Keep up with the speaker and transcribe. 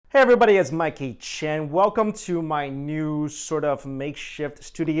Hey everybody, it's Mikexingchen. Welcome to my new sort of makeshift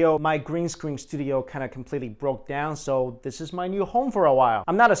studio. My green screen studio kind of completely broke down, so this is my new home for a while.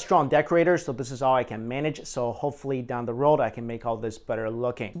 I'm not a strong decorator, so this is all I can manage, so hopefully down the road I can make all this better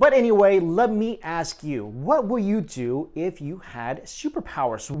looking. But anyway, let me ask you, what would you do if you had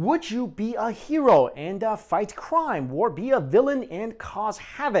superpowers? Would you be a hero and fight crime, or be a villain and cause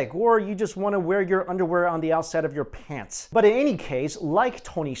havoc, or you just want to wear your underwear on the outside of your pants? But in any case, like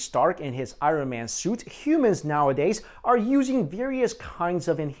Tony Stark in his Iron Man suit, humans nowadays are using various kinds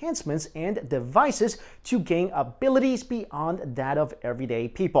of enhancements and devices to gain abilities beyond that of everyday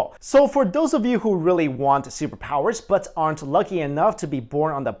people. So for those of you who really want superpowers but aren't lucky enough to be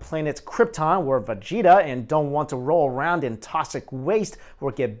born on the planet Krypton or Vegeta and don't want to roll around in toxic waste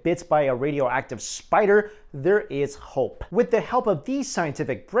or get bit by a radioactive spider, there is hope. With the help of these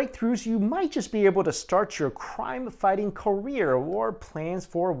scientific breakthroughs, you might just be able to start your crime-fighting career or plans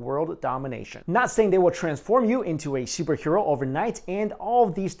for world domination. Not saying they will transform you into a superhero overnight, and all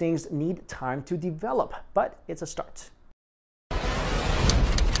of these things need time to develop, but it's a start.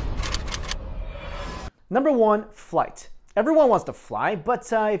 Number 1, flight. Everyone wants to fly, but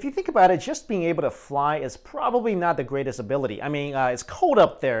if you think about it, just being able to fly is probably not the greatest ability. I mean, it's cold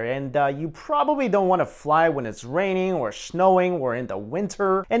up there, and you probably don't want to fly when it's raining or snowing or in the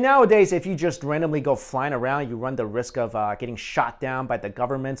winter. And nowadays, if you just randomly go flying around, you run the risk of getting shot down by the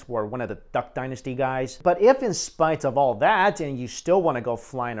government or one of the Duck Dynasty guys. But if in spite of all that, and you still want to go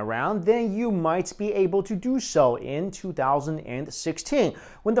flying around, then you might be able to do so in 2016,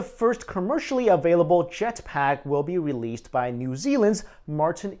 when the first commercially available jetpack will be released by New Zealand's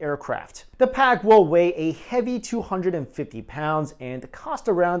Martin Aircraft. The pack will weigh a heavy 250 pounds and cost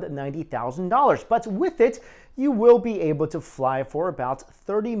around $90,000, but with it, you will be able to fly for about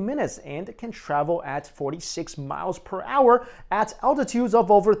 30 minutes and can travel at 46 miles per hour at altitudes of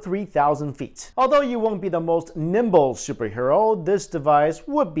over 3,000 feet. Although you won't be the most nimble superhero, this device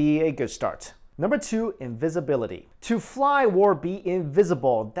would be a good start. Number 2, invisibility. To fly or be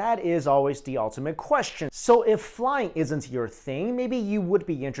invisible, that is always the ultimate question. So if flying isn't your thing, maybe you would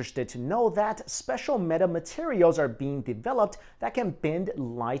be interested to know that special metamaterials are being developed that can bend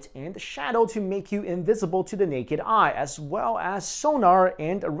light and shadow to make you invisible to the naked eye, as well as sonar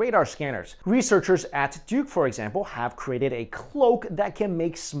and radar scanners. Researchers at Duke, for example, have created a cloak that can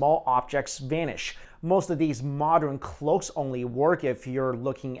make small objects vanish. Most of these modern cloaks only work if you're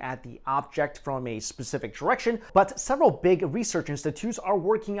looking at the object from a specific direction, but several big research institutes are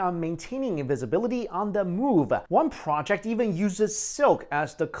working on maintaining invisibility on the move. One project even uses silk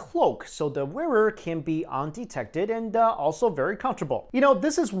as the cloak, so the wearer can be undetected and also very comfortable. You know,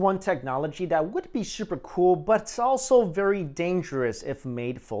 this is one technology that would be super cool, but also very dangerous if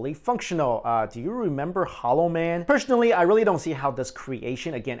made fully functional. Do you remember Hollow Man? Personally, I really don't see how this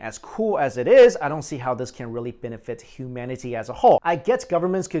creation, again, as cool as it is, I don't see how this can really benefit humanity as a whole. I get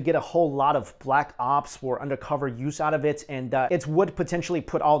governments could get a whole lot of black ops or undercover use out of it, and it would potentially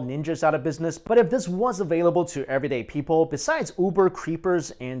put all ninjas out of business, but if this was available to everyday people, besides Uber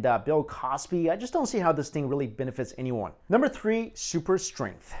creepers and Bill Cosby, I just don't see how this thing really benefits anyone. Number 3, super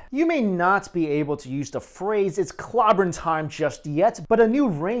strength. You may not be able to use the phrase "it's clobbering time" just yet, but a new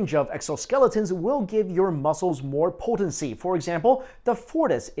range of exoskeletons will give your muscles more potency. For example, the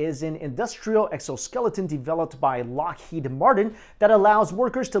Fortis is an industrial exoskeleton developed by Lockheed Martin that allows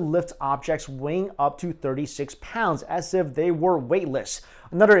workers to lift objects weighing up to 36 pounds as if they were weightless.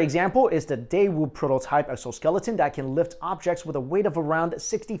 Another example is the Daewoo prototype exoskeleton that can lift objects with a weight of around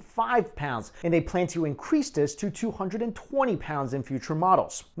 65 pounds, and they plan to increase this to 220 pounds in future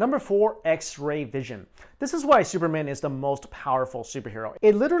models. Number 4, X-ray vision. This is why Superman is the most powerful superhero.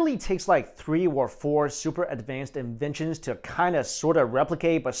 It literally takes like 3 or 4 super advanced inventions to kind of sort of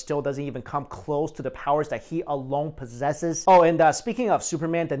replicate, but still doesn't even come close to the powers that he alone possesses. Oh, and speaking of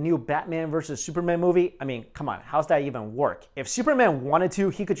Superman, the new Batman vs. Superman movie, I mean, come on, how's that even work? If Superman wanted to,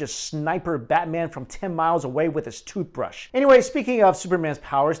 he could just sniper Batman from 10 miles away with his toothbrush. Anyway, speaking of Superman's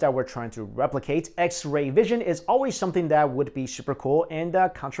powers that we're trying to replicate, X-ray vision is always something that would be super cool and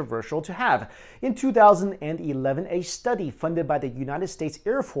controversial to have. In 2011, a study funded by the United States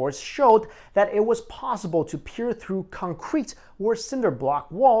Air Force showed that it was possible to peer through concrete or cinder block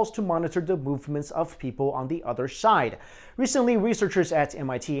walls to monitor the movements of people on the other side. Recently, researchers at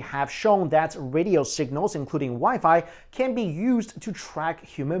MIT have shown that radio signals, including Wi-Fi, can be used to track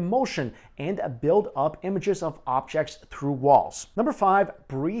human motion and build up images of objects through walls. Number 5,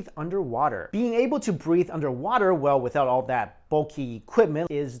 breathe underwater. Being able to breathe underwater, well, without all that bulky equipment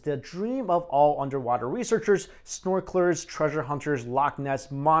is the dream of all underwater researchers, snorkelers, treasure hunters, Loch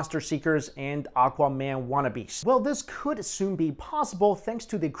Ness monster seekers, and Aquaman wannabes. Well, this could soon be possible thanks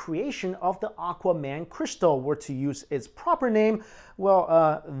to the creation of the Aquaman crystal, or to use its proper name,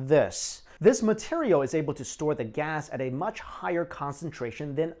 well, this. This material is able to store the gas at a much higher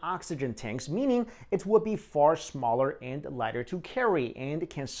concentration than oxygen tanks, meaning it would be far smaller and lighter to carry, and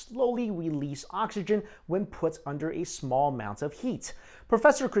can slowly release oxygen when put under a small amount of heat.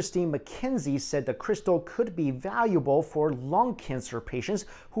 Professor Christine McKenzie said the crystal could be valuable for lung cancer patients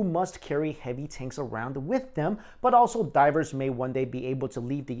who must carry heavy tanks around with them, but also divers may one day be able to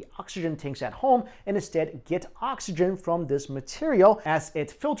leave the oxygen tanks at home and instead get oxygen from this material, as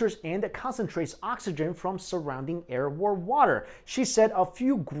it filters and concentrates oxygen from surrounding air or water. She said a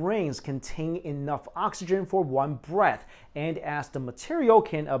few grains contain enough oxygen for one breath, and as the material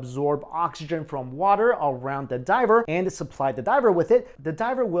can absorb oxygen from water around the diver and supply the diver with it, the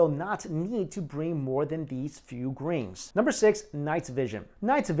diver will not need to bring more than these few grains. Number 6, night vision.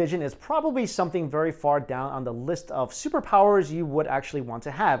 Night vision is probably something very far down on the list of superpowers you would actually want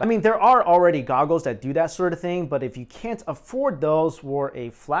to have. I mean, there are already goggles that do that sort of thing, but if you can't afford those or a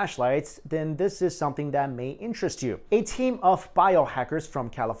flashlight, then this is something that may interest you. A team of biohackers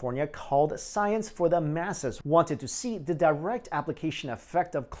from California called Science for the Masses wanted to see the direct application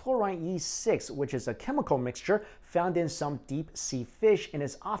effect of chlorine E6, which is a chemical mixture found in some deep-sea fish and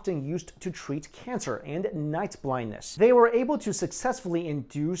is often used to treat cancer and night blindness. They were able to successfully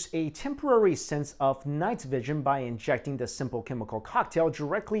induce a temporary sense of night vision by injecting the simple chemical cocktail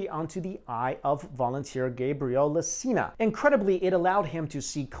directly onto the eye of volunteer Gabriel Lacina. Incredibly, it allowed him to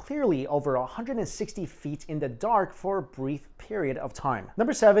see clearly over 160 feet in the dark for a brief period of time.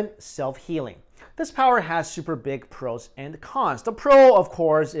 Number 7, self-healing. This power has super big pros and cons. The pro, of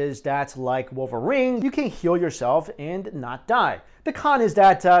course, is that, like Wolverine, you can heal yourself and not die. The con is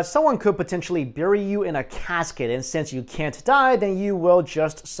that someone could potentially bury you in a casket, and since you can't die, then you will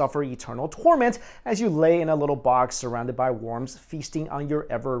just suffer eternal torment as you lay in a little box surrounded by worms feasting on your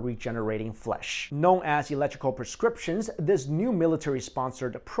ever-regenerating flesh. Known as electrical prescriptions, this new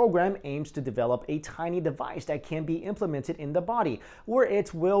military-sponsored program aims to develop a tiny device that can be implemented in the body, where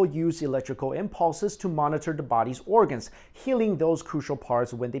it will use electrical impulses to monitor the body's organs, healing those crucial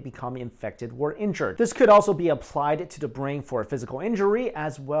parts when they become infected or injured. This could also be applied to the brain for physical injury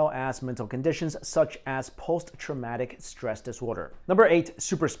as well as mental conditions such as post-traumatic stress disorder. Number 8,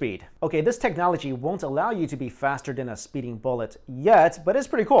 super speed. Okay, this technology won't allow you to be faster than a speeding bullet yet, but it's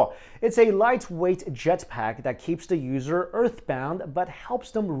pretty cool. It's a lightweight jetpack that keeps the user earthbound but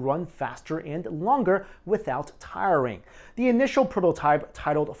helps them run faster and longer without tiring. The initial prototype,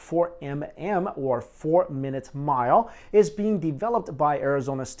 titled 4MM or 4-minute mile, is being developed by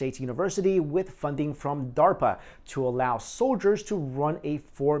Arizona State University with funding from DARPA to allow soldiers to run a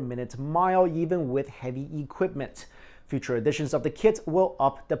 4-minute mile even with heavy equipment. Future editions of the kit will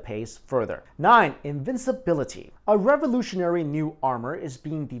up the pace further. 9. Invincibility. A revolutionary new armor is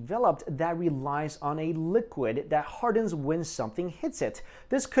being developed that relies on a liquid that hardens when something hits it.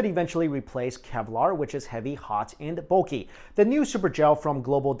 This could eventually replace Kevlar, which is heavy, hot, and bulky. The new supergel from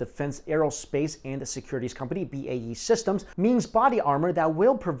Global Defense Aerospace and Securities company BAE Systems means body armor that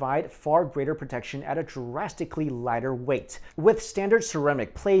will provide far greater protection at a drastically lighter weight. With standard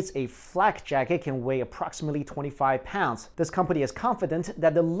ceramic plates, a flak jacket can weigh approximately 25 pounds. This company is confident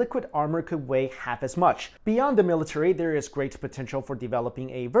that the liquid armor could weigh half as much. Beyond the military, there is great potential for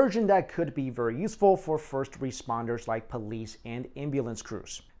developing a version that could be very useful for first responders like police and ambulance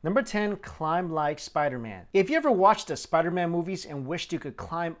crews. Number 10, climb like Spider-Man. If you ever watched the Spider-Man movies and wished you could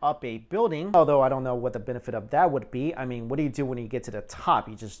climb up a building, although I don't know what the benefit of that would be. I mean, what do you do when you get to the top?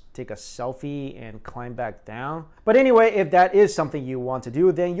 You just take a selfie and climb back down? But anyway, if that is something you want to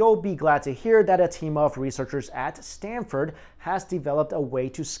do, then you'll be glad to hear that a team of researchers at Stanford has developed a way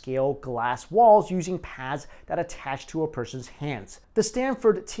to scale glass walls using pads that attach to a person's hands. The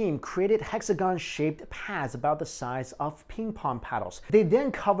Stanford team created hexagon-shaped pads about the size of ping pong paddles. They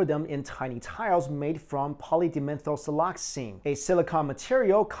then covered them in tiny tiles made from polydimethylsiloxane, a silicone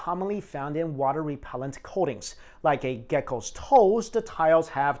material commonly found in water-repellent coatings. Like a gecko's toes, the tiles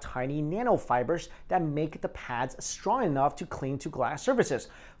have tiny nanofibers that make the pads strong enough to cling to glass surfaces.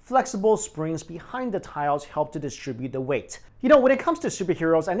 Flexible springs behind the tiles help to distribute the weight. You know, when it comes to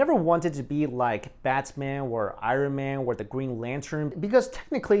superheroes, I never wanted to be like Batman or Iron Man or the Green Lantern because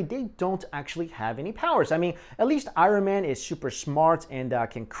technically they don't actually have any powers. I mean, at least Iron Man is super smart and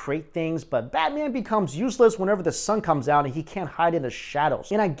can create things, but Batman becomes useless whenever the sun comes out and he can't hide in the shadows.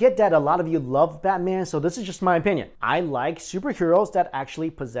 And I get that a lot of you love Batman, so this is just my opinion. I like superheroes that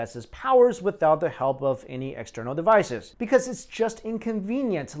actually possesses powers without the help of any external devices because it's just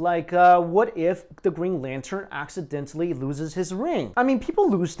inconvenient. Like, what if the Green Lantern accidentally loses his ring? I mean, people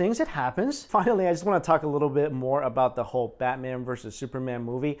lose things, it happens. Finally, I just want to talk a little bit more about the whole Batman versus Superman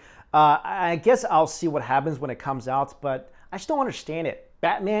movie. I guess I'll see what happens when it comes out, but I just don't understand it.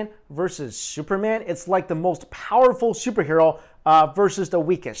 Batman versus Superman, it's like the most powerful superhero versus the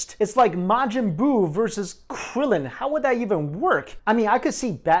weakest. It's like Majin Buu versus Krillin. How would that even work? I mean, I could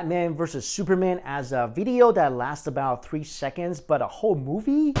see Batman versus Superman as a video that lasts about 3 seconds, but a whole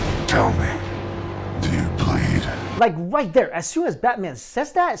movie? Tell me, do you bleed? Like right there, as soon as Batman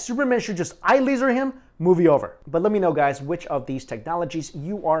says that, Superman should just eye laser him, movie over. But let me know, guys, which of these technologies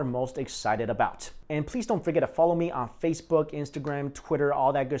you are most excited about. And please don't forget to follow me on Facebook, Instagram, Twitter,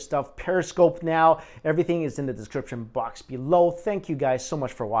 all that good stuff. Periscope now. Everything is in the description box below. Thank you guys so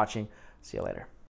much for watching. See you later.